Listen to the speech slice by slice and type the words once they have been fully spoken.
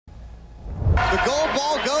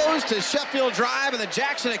goes to Sheffield Drive and the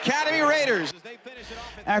Jackson Academy Raiders.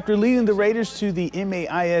 After leading the Raiders to the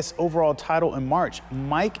MAIS overall title in March,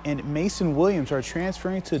 Mike and Mason Williams are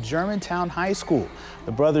transferring to Germantown High School.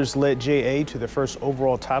 The brothers led JA to their first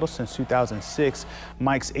overall title since 2006.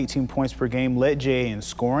 Mike's 18 points per game led JA in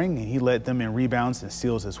scoring, and he led them in rebounds and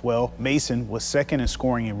steals as well. Mason was second in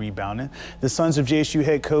scoring and rebounding. The sons of JSU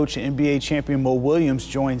head coach and NBA champion Mo Williams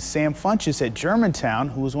joined Sam Funchess at Germantown,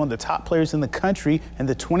 who was one of the top players in the country in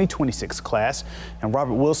the 2026 class. And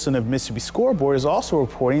Robert Wilson of Mississippi Scoreboard is also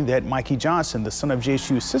reporting that Mikey Johnson, the son of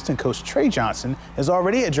JSU assistant coach Trey Johnson, is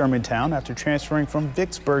already at Germantown after transferring from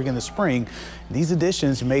Vicksburg in the spring. These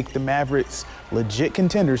additions make the Mavericks legit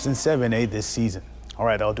contenders in 7A this season. All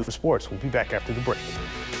right, that'll do for sports. We'll be back after the break.